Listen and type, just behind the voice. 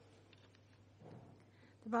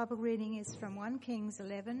The Bible reading is from 1 Kings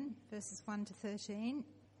 11, verses 1 to 13.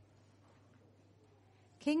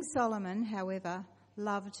 King Solomon, however,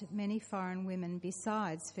 loved many foreign women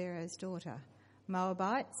besides Pharaoh's daughter,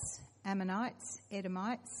 Moabites, Ammonites,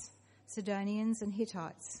 Edomites, Sidonians and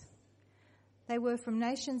Hittites. They were from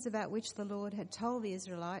nations about which the Lord had told the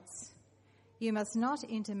Israelites, "You must not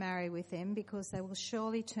intermarry with them, because they will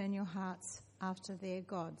surely turn your hearts after their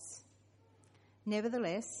gods."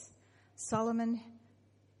 Nevertheless, Solomon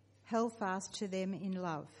held fast to them in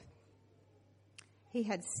love. He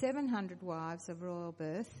had 700 wives of royal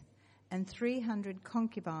birth and 300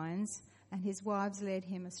 concubines, and his wives led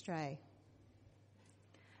him astray.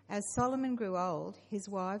 As Solomon grew old, his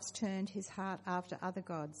wives turned his heart after other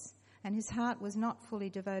gods, and his heart was not fully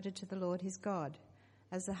devoted to the Lord his God,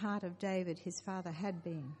 as the heart of David his father had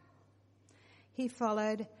been. He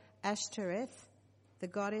followed Ashtoreth, the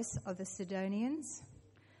goddess of the Sidonians,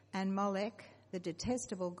 and Molech, the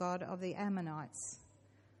detestable god of the Ammonites.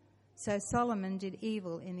 So Solomon did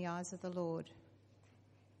evil in the eyes of the Lord.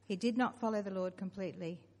 He did not follow the Lord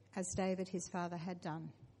completely, as David his father had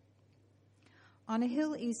done. On a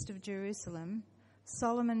hill east of Jerusalem,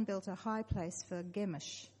 Solomon built a high place for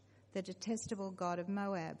Chemosh, the detestable god of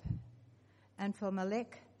Moab, and for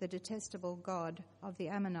Molech, the detestable god of the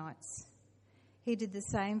Ammonites. He did the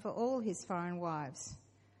same for all his foreign wives,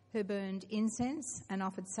 who burned incense and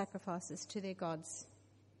offered sacrifices to their gods.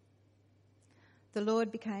 The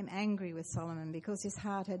Lord became angry with Solomon because his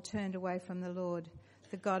heart had turned away from the Lord,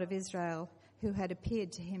 the God of Israel, who had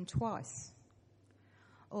appeared to him twice.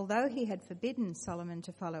 Although he had forbidden Solomon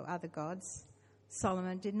to follow other gods,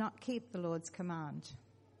 Solomon did not keep the Lord's command.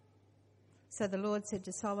 So the Lord said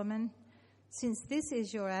to Solomon, "Since this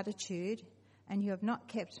is your attitude, and you have not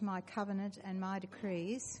kept my covenant and my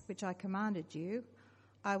decrees, which I commanded you,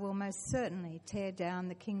 I will most certainly tear down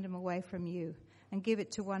the kingdom away from you and give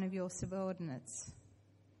it to one of your subordinates.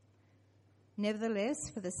 Nevertheless,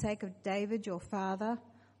 for the sake of David your father,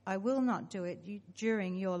 I will not do it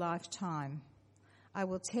during your lifetime. I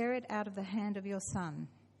will tear it out of the hand of your son.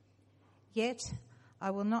 Yet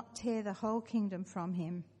I will not tear the whole kingdom from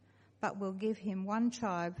him, but will give him one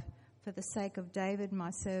tribe for the sake of David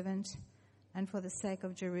my servant and for the sake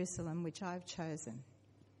of Jerusalem, which I have chosen."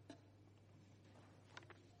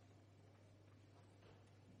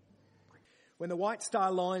 When the White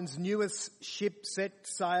Star Line's newest ship set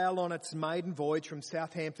sail on its maiden voyage from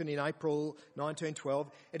Southampton in April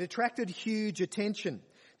 1912, it attracted huge attention.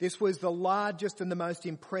 This was the largest and the most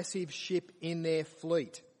impressive ship in their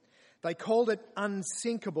fleet. They called it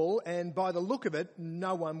unsinkable, and by the look of it,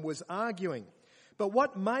 no one was arguing. But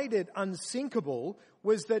what made it unsinkable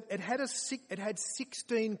was that it had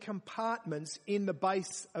 16 compartments in the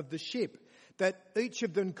base of the ship, that each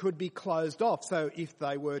of them could be closed off. So if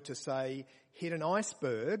they were to, say, hit an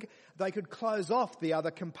iceberg, they could close off the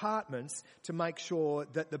other compartments to make sure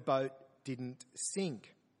that the boat didn't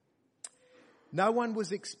sink. No one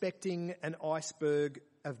was expecting an iceberg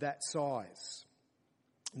of that size.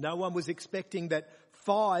 No one was expecting that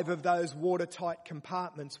 5 of those watertight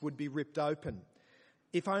compartments would be ripped open.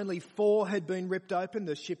 If only 4 had been ripped open,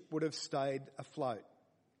 the ship would have stayed afloat.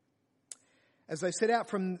 As they set out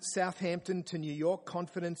from Southampton to New York,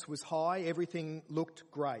 confidence was high, everything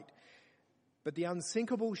looked great. But the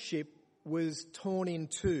unsinkable ship was torn in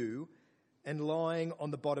two and lying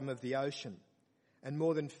on the bottom of the ocean, and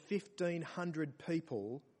more than 1,500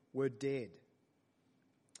 people were dead.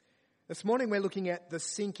 This morning we're looking at the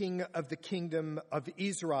sinking of the kingdom of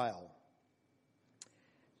Israel.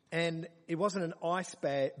 And it wasn't an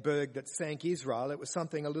iceberg that sank Israel, it was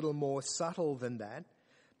something a little more subtle than that.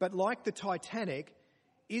 But like the Titanic,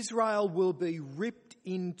 Israel will be ripped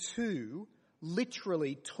in two,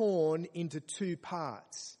 literally torn into 2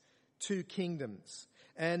 parts, 2 kingdoms.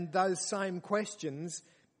 And those same questions,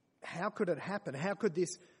 how could it happen? How could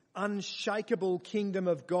this unshakable kingdom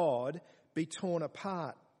of God be torn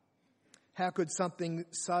apart? How could something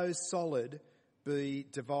so solid be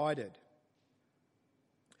divided?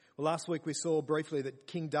 Well, last week we saw briefly that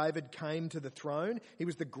King David came to the throne. He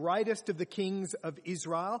was the greatest of the kings of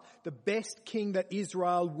Israel, the best king that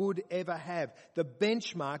Israel would ever have, the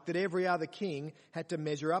benchmark that every other king had to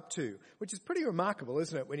measure up to, which is pretty remarkable,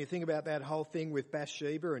 isn't it, when you think about that whole thing with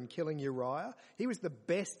Bathsheba and killing Uriah? He was the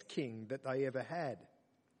best king that they ever had.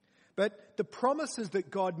 But the promises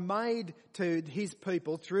that God made to his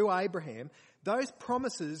people through Abraham, those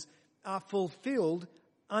promises are fulfilled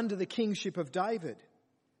under the kingship of David.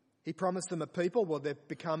 He promised them a people, well, they've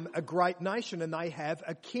become a great nation and they have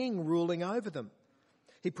a king ruling over them.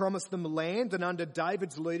 He promised them land, and under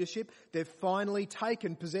David's leadership, they've finally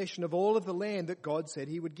taken possession of all of the land that God said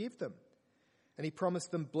he would give them. and he promised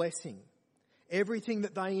them blessing. Everything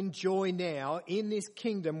that they enjoy now in this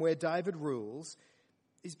kingdom where David rules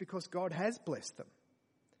is because God has blessed them.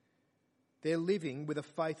 They're living with a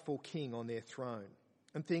faithful king on their throne,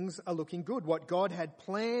 and things are looking good. What God had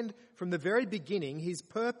planned from the very beginning, his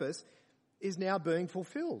purpose, is now being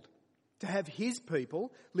fulfilled. To have his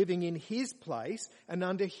people living in his place and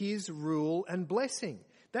under his rule and blessing.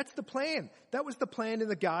 That's the plan. That was the plan in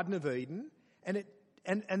the Garden of Eden,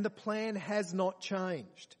 and the plan has not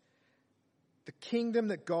changed. The kingdom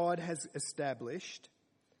that God has established,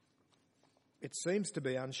 it seems to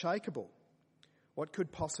be unshakable. What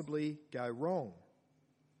could possibly go wrong?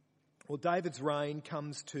 Well, David's reign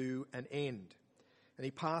comes to an end, and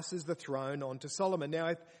he passes the throne on to Solomon. Now,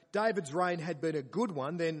 if David's reign had been a good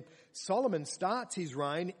one, then Solomon starts his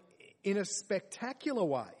reign in a spectacular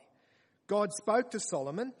way. God spoke to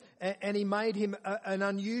Solomon and he made him an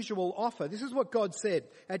unusual offer. This is what God said.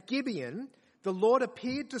 At Gibeon, the Lord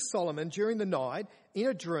appeared to Solomon during the night in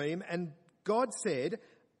a dream, and God said,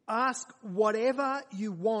 "Ask whatever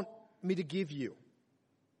you want me to give you."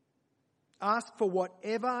 Ask for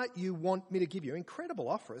whatever you want me to give you. Incredible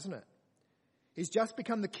offer, isn't it? He's just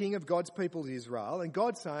become the king of God's people, Israel, and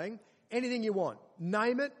God's saying, anything you want,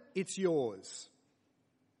 name it, it's yours.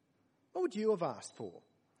 What would you have asked for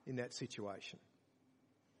in that situation?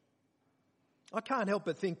 I can't help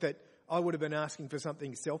but think that I would have been asking for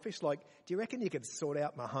something selfish, like, do you reckon you could sort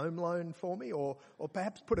out my home loan for me, or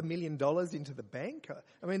perhaps put $1 million into the bank?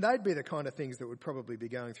 I mean, they'd be the kind of things that would probably be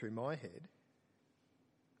going through my head.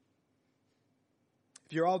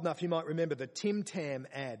 If you're old enough, you might remember the Tim Tam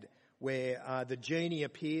ad where the genie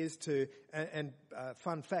appears to, and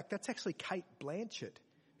fun fact, that's actually Cate Blanchett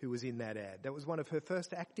who was in that ad. That was one of her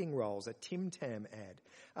first acting roles, a Tim Tam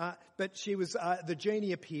ad. But she was, the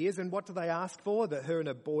genie appears, and what do they ask for? That her and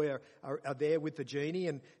a boy are there with the genie,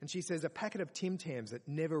 and she says, a packet of Tim Tams that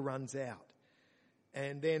never runs out.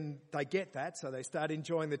 And then they get that, so they start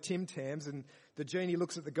enjoying the Tim Tams, and the genie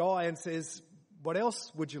looks at the guy and says, what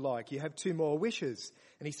else would you like? You have 2 more wishes.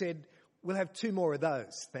 And he said, we'll have 2 more of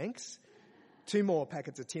those, thanks. 2 more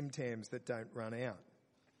packets of Tim Tams that don't run out.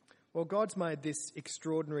 Well, God's made this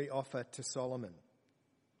extraordinary offer to Solomon.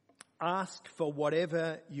 Ask for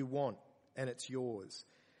whatever you want, and it's yours.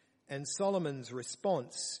 And Solomon's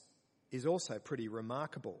response is also pretty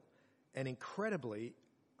remarkable and incredibly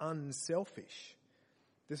unselfish.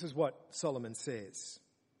 This is what Solomon says.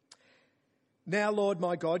 Now, Lord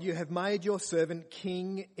my God, you have made your servant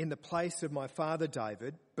king in the place of my father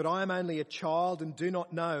David, but I am only a child and do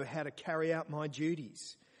not know how to carry out my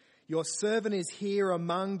duties. Your servant is here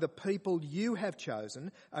among the people you have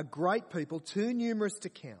chosen, a great people, too numerous to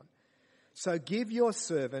count. So give your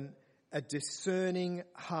servant a discerning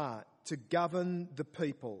heart to govern the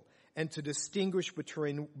people and to distinguish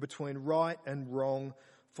between right and wrong,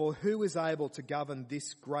 for who is able to govern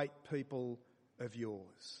this great people of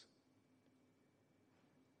yours?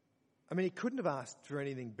 I mean, he couldn't have asked for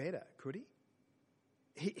anything better, could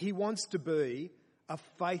he? He wants to be a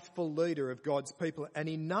faithful leader of God's people, and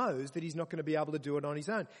he knows that he's not going to be able to do it on his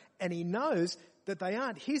own. And he knows that they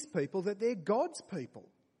aren't his people, that they're God's people.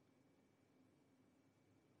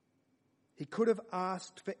 He could have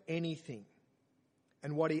asked for anything.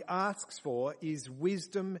 And what he asks for is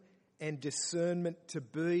wisdom and discernment to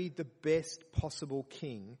be the best possible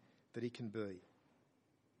king that he can be.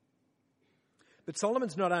 But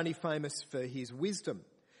Solomon's not only famous for his wisdom.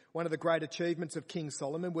 One of the great achievements of King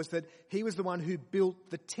Solomon was that he was the one who built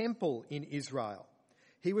the temple in Israel.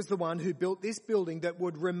 He was the one who built this building that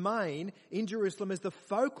would remain in Jerusalem as the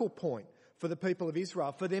focal point for the people of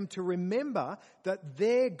Israel, for them to remember that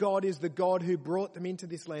their God is the God who brought them into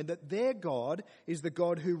this land, that their God is the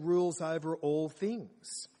God who rules over all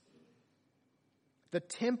things. The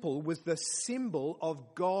temple was the symbol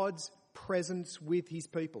of God's presence with his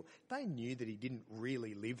people. They knew that he didn't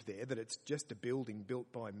really live there, that it's just a building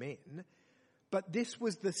built by men. But this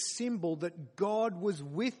was the symbol that God was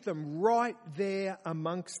with them, right there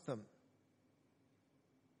amongst them.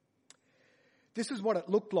 This is what it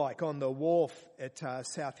looked like on the wharf at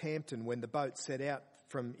Southampton when the boat set out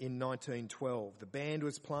in 1912. The band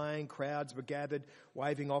was playing, crowds were gathered,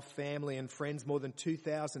 waving off family and friends, more than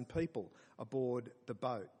 2,000 people aboard the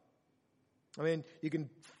boat. I mean, you can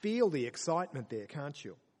feel the excitement there, can't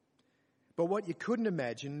you? But what you couldn't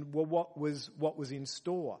imagine were what was in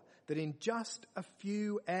store, that in just a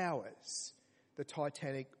few hours the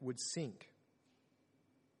Titanic would sink.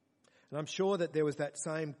 And I'm sure that there was that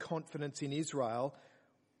same confidence in Israel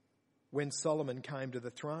when Solomon came to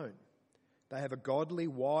the throne. They have a godly,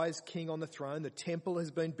 wise king on the throne. The temple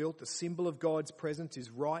has been built. The symbol of God's presence is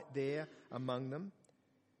right there among them.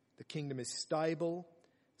 The kingdom is stable,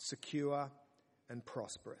 secure, and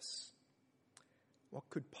prosperous. What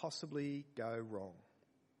could possibly go wrong?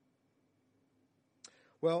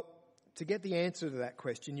 Well, to get the answer to that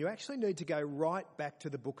question, you actually need to go right back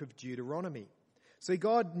to the book of Deuteronomy. See,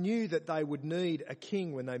 God knew that they would need a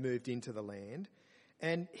king when they moved into the land,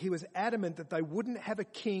 and he was adamant that they wouldn't have a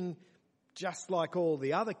king just like all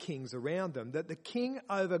the other kings around them, that the king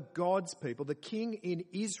over God's people, the king in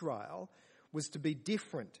Israel, was to be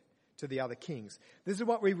different to the other kings. This is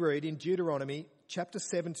what we read in Deuteronomy chapter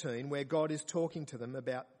 17, where God is talking to them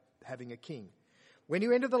about having a king. When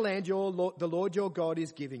you enter the land the Lord your God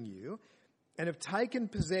is giving you, and have taken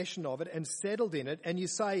possession of it and settled in it, and you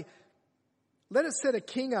say, let us set a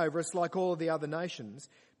king over us like all of the other nations,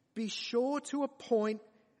 be sure to appoint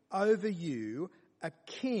over you a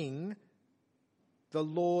king the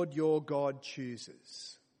Lord your God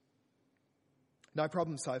chooses. No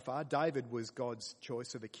problem so far. David was God's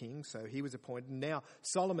choice of a king, so he was appointed. Now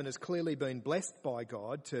Solomon has clearly been blessed by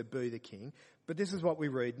God to be the king, but this is what we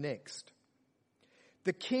read next.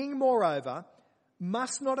 The king, moreover,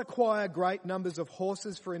 must not acquire great numbers of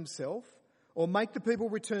horses for himself, or make the people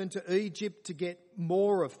return to Egypt to get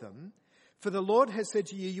more of them. For the Lord has said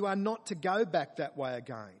to you, you are not to go back that way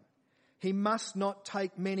again. He must not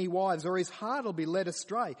take many wives, or his heart will be led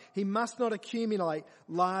astray. He must not accumulate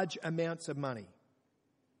large amounts of money.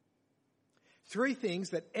 3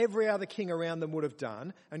 things that every other king around them would have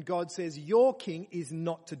done, and God says your king is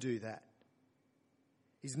not to do that.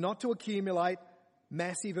 He's not to accumulate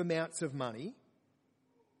massive amounts of money.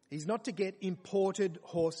 He's not to get imported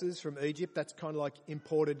horses from Egypt. That's kind of like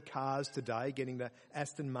imported cars today, getting the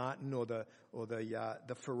Aston Martin or the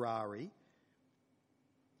Ferrari.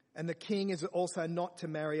 And the king is also not to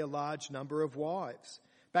marry a large number of wives.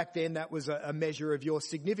 Back then, that was a measure of your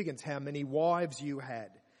significance, how many wives you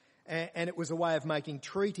had. And it was a way of making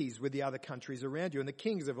treaties with the other countries around you. And the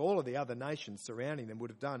kings of all of the other nations surrounding them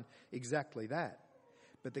would have done exactly that.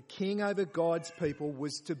 But the king over God's people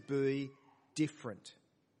was to be different.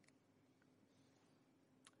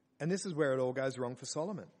 And this is where it all goes wrong for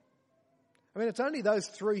Solomon. I mean, it's only those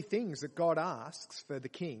 3 things that God asks for the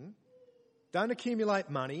king. Don't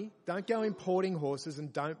accumulate money, don't go importing horses,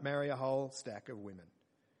 and don't marry a whole stack of women.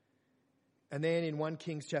 And then in 1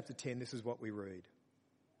 Kings chapter 10, this is what we read.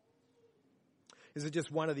 This is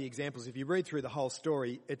just one of the examples. If you read through the whole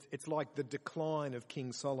story, it's like the decline of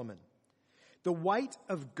King Solomon. The weight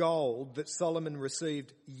of gold that Solomon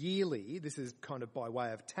received yearly, this is kind of by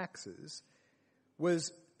way of taxes,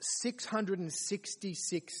 was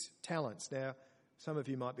 666 talents. Now, some of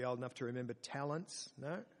you might be old enough to remember talents.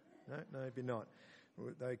 No, maybe not.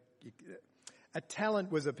 A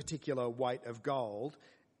talent was a particular weight of gold,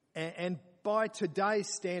 and by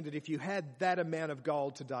today's standard, if you had that amount of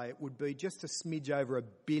gold today, it would be just a smidge over $1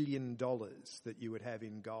 billion that you would have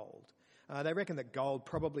in gold. They reckon that gold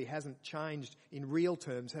probably hasn't changed in real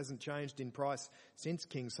terms, hasn't changed in price since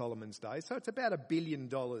King Solomon's day. So it's about $1 billion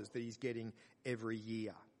that he's getting every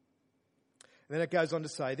year. And then it goes on to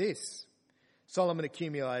say this. Solomon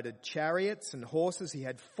accumulated chariots and horses. He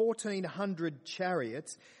had 1,400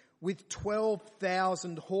 chariots with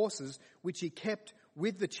 12,000 horses, which he kept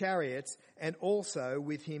with the chariots and also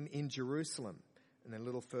with him in Jerusalem. And then a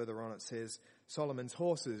little further on it says, Solomon's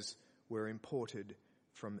horses were imported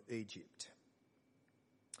from Egypt.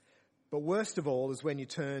 But worst of all is when you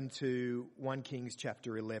turn to 1 Kings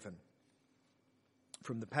chapter 11,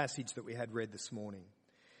 from the passage that we had read this morning.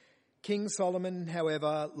 King Solomon,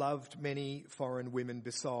 however, loved many foreign women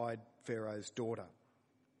beside Pharaoh's daughter.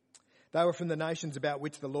 They were from the nations about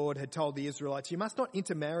which the Lord had told the Israelites, you must not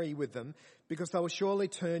intermarry with them, because they will surely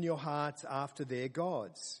turn your hearts after their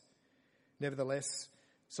gods. Nevertheless,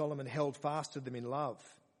 Solomon held fast to them in love.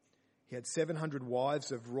 He had 700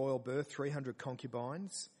 wives of royal birth, 300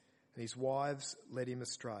 concubines, and his wives led him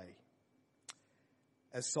astray.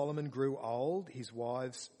 As Solomon grew old, his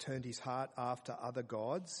wives turned his heart after other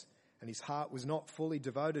gods, and his heart was not fully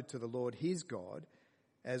devoted to the Lord his God,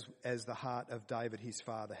 as the heart of David his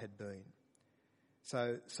father had been.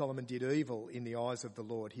 So Solomon did evil in the eyes of the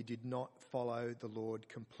Lord. He did not follow the Lord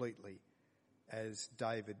completely, as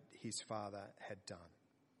David his father had done.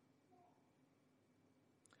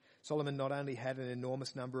 Solomon not only had an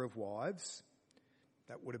enormous number of wives,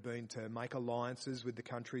 that would have been to make alliances with the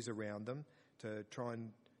countries around them, to try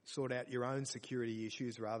and sort out your own security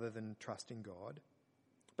issues rather than trusting God.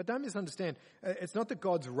 But don't misunderstand, it's not that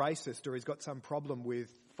God's racist or he's got some problem with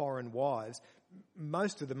foreign wives.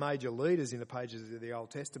 Most of the major leaders in the pages of the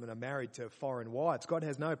Old Testament are married to foreign wives. God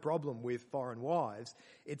has no problem with foreign wives.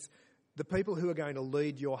 It's the people who are going to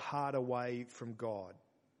lead your heart away from God.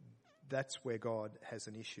 that's where God has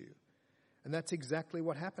an issue. And that's exactly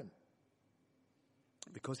what happened.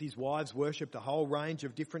 Because his wives worshipped a whole range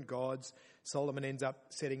of different gods, Solomon ends up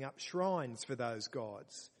setting up shrines for those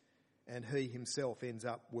gods, and he himself ends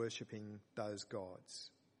up worshipping those gods.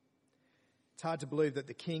 It's hard to believe that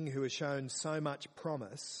the king who has shown so much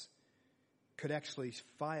promise could actually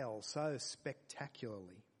fail so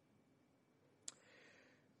spectacularly.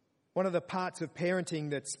 One of the parts of parenting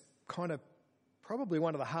that's kind of probably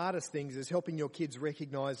one of the hardest things is helping your kids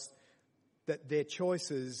recognise that their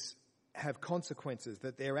choices have consequences,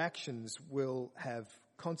 that their actions will have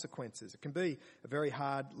consequences. It can be a very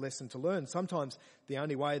hard lesson to learn. Sometimes the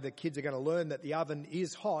only way the kids are going to learn that the oven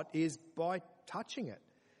is hot is by touching it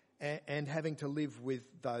and having to live with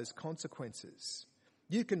those consequences.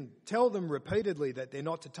 You can tell them repeatedly that they're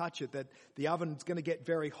not to touch it, that the oven's going to get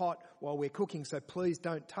very hot while we're cooking, so please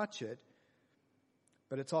don't touch it.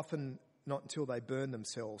 But it's often not until they burn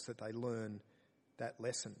themselves that they learn that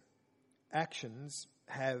lesson. Actions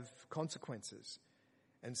have consequences.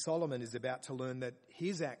 And Solomon is about to learn that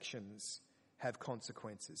his actions have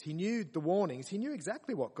consequences. He knew the warnings. He knew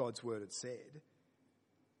exactly what God's word had said.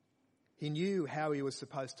 He knew how he was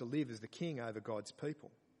supposed to live as the king over God's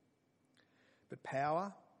people. But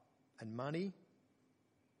power and money,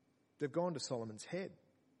 they've gone to Solomon's head.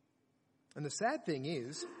 And the sad thing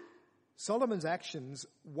is, Solomon's actions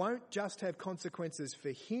won't just have consequences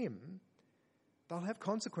for him, they'll have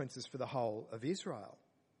consequences for the whole of Israel.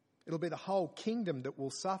 It'll be the whole kingdom that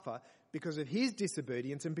will suffer because of his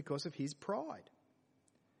disobedience and because of his pride.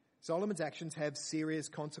 Solomon's actions have serious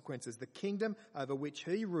consequences. The kingdom over which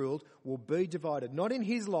he ruled will be divided. Not in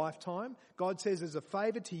his lifetime. God says, as a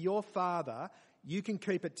favour to your father, you can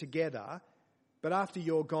keep it together. But after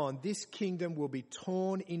you're gone, this kingdom will be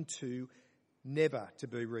torn into, never to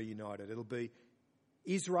be reunited. It'll be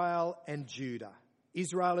Israel and Judah.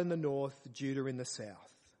 Israel in the north, Judah in the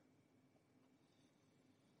south.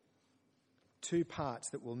 Two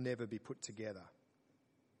parts that will never be put together.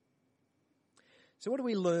 So what do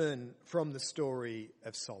we learn from the story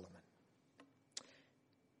of Solomon?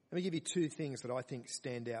 Let me give you two things that I think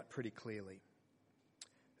stand out pretty clearly.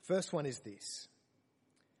 First one is this.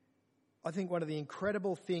 I think one of the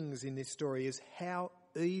incredible things in this story is how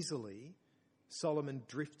easily Solomon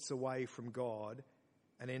drifts away from God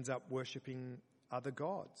and ends up worshipping other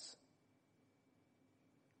gods.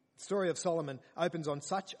 The story of Solomon opens on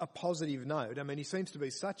such a positive note. I mean, he seems to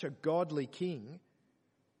be such a godly king.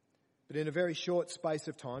 But in a very short space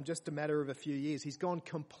of time, just a matter of a few years, he's gone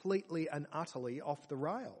completely and utterly off the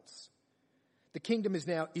rails. The kingdom is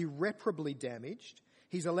now irreparably damaged.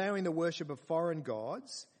 He's allowing the worship of foreign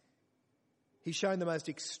gods. He's shown the most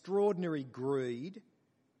extraordinary greed.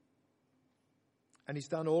 And he's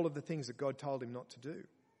done all of the things that God told him not to do.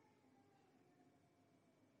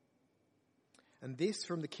 And this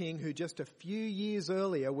from the king who just a few years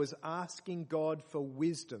earlier was asking God for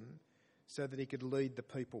wisdom so that he could lead the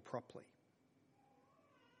people properly.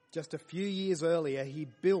 Just a few years earlier, he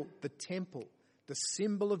built the temple, the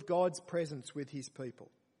symbol of God's presence with his people.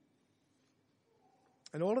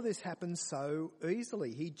 And all of this happened so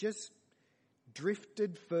easily. He just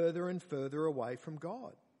drifted further and further away from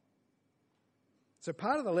God. So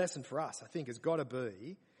part of the lesson for us, I think, has got to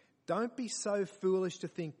be, don't be so foolish to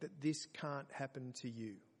think that this can't happen to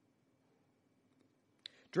you.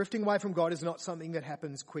 Drifting away from God is not something that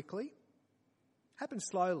happens quickly. It happens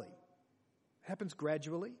slowly. It happens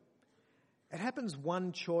gradually. It happens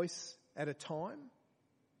one choice at a time.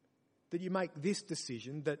 That you make this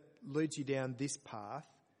decision that leads you down this path,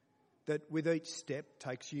 that with each step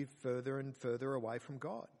takes you further and further away from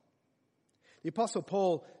God. The Apostle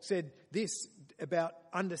Paul said this about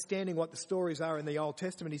understanding what the stories are in the Old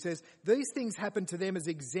Testament. He says, these things happened to them as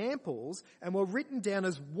examples and were written down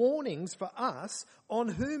as warnings for us on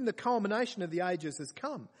whom the culmination of the ages has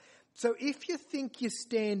come. So if you think you're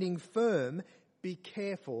standing firm, be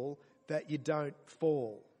careful that you don't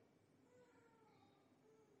fall.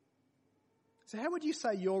 So how would you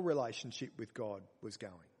say your relationship with God was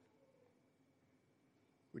going?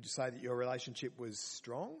 Would you say that your relationship was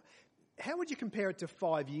strong? How would you compare it to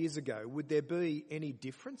 5 years ago? Would there be any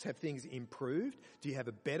difference? Have things improved? Do you have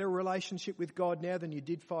a better relationship with God now than you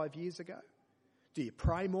did 5 years ago? Do you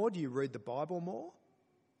pray more? Do you read the Bible more?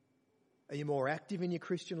 Are you more active in your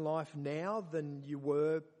Christian life now than you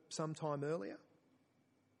were some time earlier?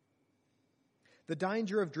 The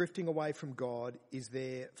danger of drifting away from God is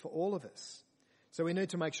there for all of us. So we need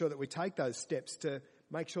to make sure that we take those steps to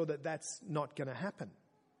make sure that that's not going to happen.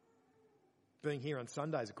 Being here on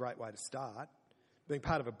Sunday is a great way to start. Being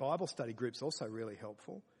part of a Bible study group is also really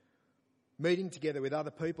helpful. meeting together with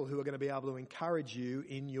other people who are going to be able to encourage you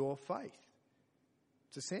in your faith.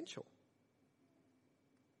 It's essential.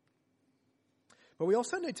 But we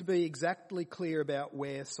also need to be exactly clear about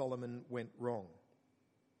where Solomon went wrong.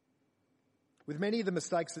 With many of the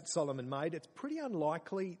mistakes that Solomon made, it's pretty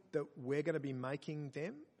unlikely that we're going to be making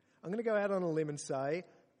them. I'm going to go out on a limb and say,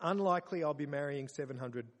 unlikely I'll be marrying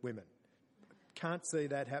 700 women. Can't see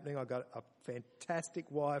that happening. I've got a fantastic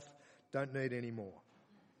wife, don't need any more.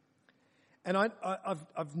 And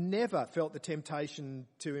I've never felt the temptation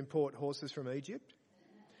to import horses from Egypt.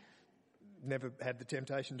 Never had the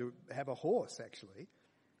temptation to have a horse, actually.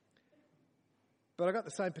 But I've got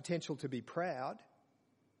the same potential to be proud,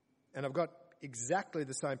 and I've got exactly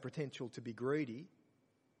the same potential to be greedy,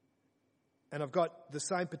 and I've got the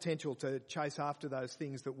same potential to chase after those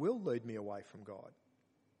things that will lead me away from God.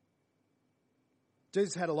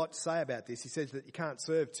 Jesus had a lot to say about this. He says that you can't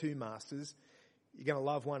serve two masters. You're going to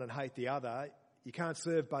love one and hate the other. You can't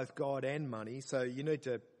serve both God and money, so you need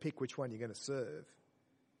to pick which one you're going to serve.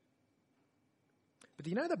 But do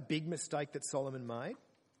you know the big mistake that Solomon made?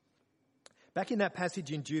 Back in that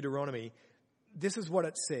passage in Deuteronomy, this is what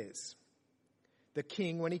it says. The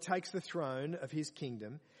king, when he takes the throne of his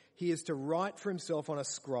kingdom, he is to write for himself on a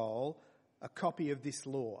scroll a copy of this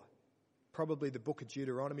law. Probably the book of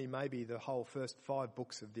Deuteronomy, maybe the whole first 5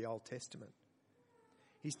 books of the Old Testament.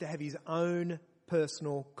 He's to have his own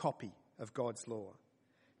personal copy of God's law,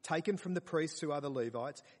 taken from the priests who are the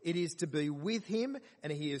Levites. It is to be with him,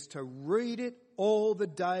 and he is to read it all the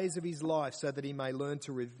days of his life, so that he may learn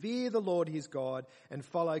to revere the Lord his God and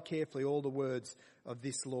follow carefully all the words of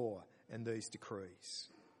this law and these decrees.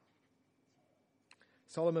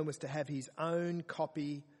 Solomon was to have his own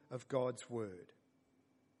copy of God's word.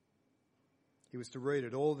 He was to read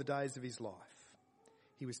it all the days of his life.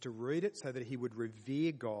 He was to read it so that he would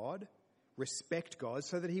revere God, respect God,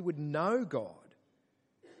 so that he would know God,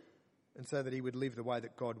 and so that he would live the way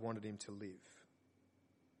that God wanted him to live.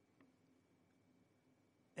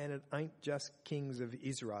 And it ain't just kings of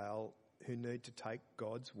Israel who need to take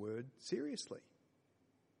God's word seriously.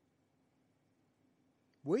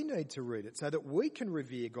 We need to read it so that we can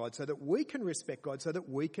revere God, so that we can respect God, so that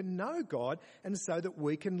we can know God, and so that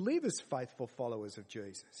we can live as faithful followers of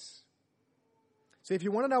Jesus. So if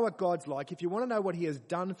you want to know what God's like, if you want to know what he has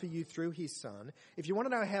done for you through his Son, if you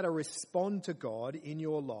want to know how to respond to God in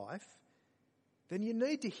your life, then you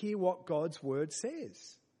need to hear what God's word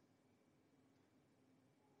says.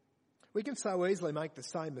 We can so easily make the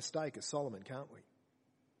same mistake as Solomon, can't we?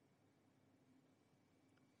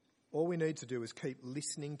 All we need to do is keep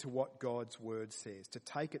listening to what God's word says, to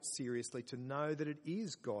take it seriously, to know that it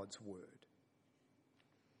is God's word.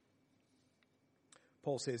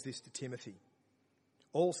 Paul says this to Timothy.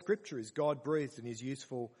 All scripture is God-breathed and is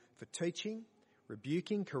useful for teaching,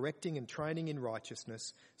 rebuking, correcting and training in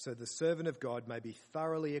righteousness, so the servant of God may be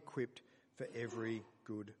thoroughly equipped for every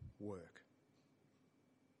good work.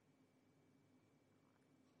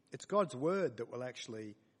 It's God's word that will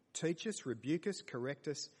actually teach us, rebuke us, correct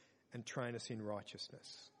us and train us in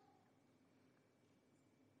righteousness.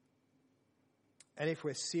 And if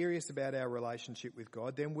we're serious about our relationship with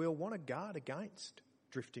God, then we'll want to guard against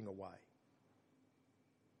drifting away.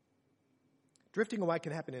 Drifting away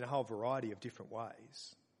can happen in a whole variety of different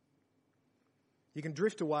ways. You can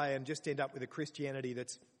drift away and just end up with a Christianity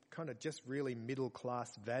that's kind of just really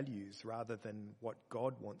middle-class values rather than what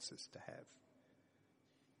God wants us to have.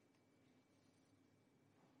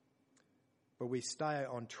 But we stay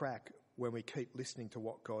on track when we keep listening to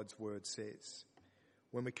what God's word says.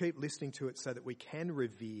 When we keep listening to it so that we can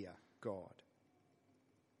revere God.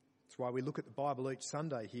 That's why we look at the Bible each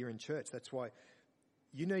Sunday here in church. That's why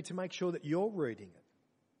you need to make sure that you're reading it.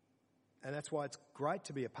 And that's why it's great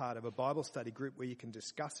to be a part of a Bible study group where you can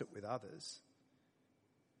discuss it with others.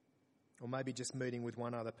 Or maybe just meeting with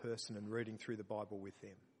one other person and reading through the Bible with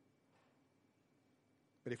them.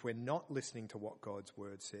 But if we're not listening to what God's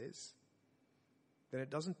word says, then it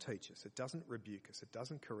doesn't teach us, it doesn't rebuke us, it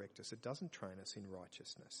doesn't correct us, it doesn't train us in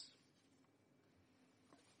righteousness.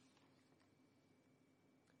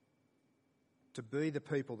 To be the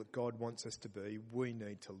people that God wants us to be, we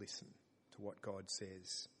need to listen to what God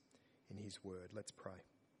says in his word. Let's pray.